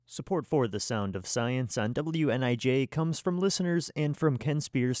Support for The Sound of Science on WNIJ comes from listeners and from Ken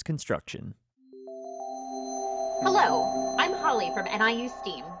Spears Construction. Hello, I'm Holly from NIU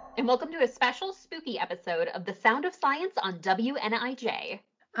STEAM, and welcome to a special spooky episode of The Sound of Science on WNIJ.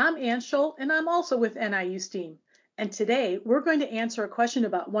 I'm Ann Scholl, and I'm also with NIU STEAM. And today, we're going to answer a question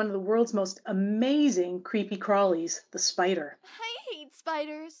about one of the world's most amazing creepy crawlies, the spider. I hate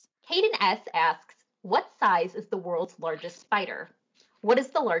spiders. Hayden S. asks, what size is the world's largest spider? What is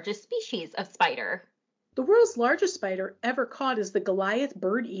the largest species of spider? The world's largest spider ever caught is the Goliath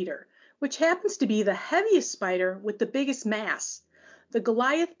bird eater, which happens to be the heaviest spider with the biggest mass. The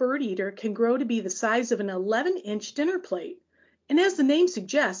Goliath bird eater can grow to be the size of an 11-inch dinner plate, and as the name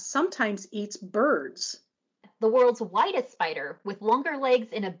suggests, sometimes eats birds. The world's widest spider, with longer legs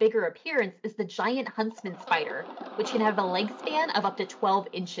and a bigger appearance, is the giant huntsman spider, which can have a leg span of up to 12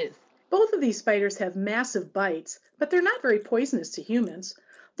 inches. Both of these spiders have massive bites, but they're not very poisonous to humans.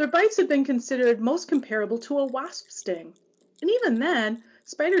 Their bites have been considered most comparable to a wasp sting. And even then,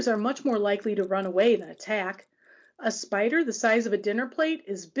 spiders are much more likely to run away than attack. A spider the size of a dinner plate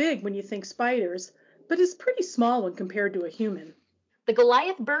is big when you think spiders, but is pretty small when compared to a human. The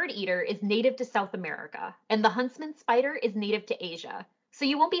Goliath bird eater is native to South America, and the huntsman spider is native to Asia, so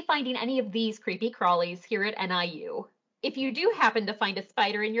you won't be finding any of these creepy crawlies here at NIU. If you do happen to find a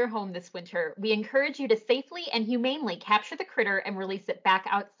spider in your home this winter, we encourage you to safely and humanely capture the critter and release it back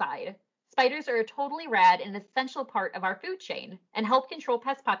outside. Spiders are a totally rad and essential part of our food chain and help control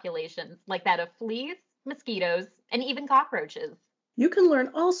pest populations like that of fleas, mosquitoes, and even cockroaches. You can learn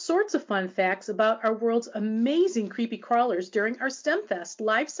all sorts of fun facts about our world's amazing creepy crawlers during our STEMFest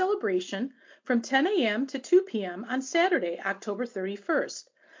live celebration from 10 a.m. to 2 p.m. on Saturday, October 31st.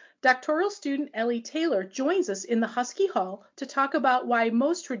 Doctoral student Ellie Taylor joins us in the Husky Hall to talk about why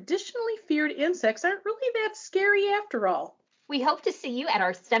most traditionally feared insects aren't really that scary after all. We hope to see you at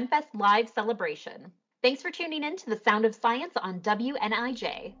our STEMFest live celebration. Thanks for tuning in to The Sound of Science on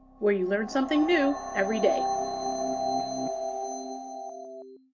WNIJ, where you learn something new every day.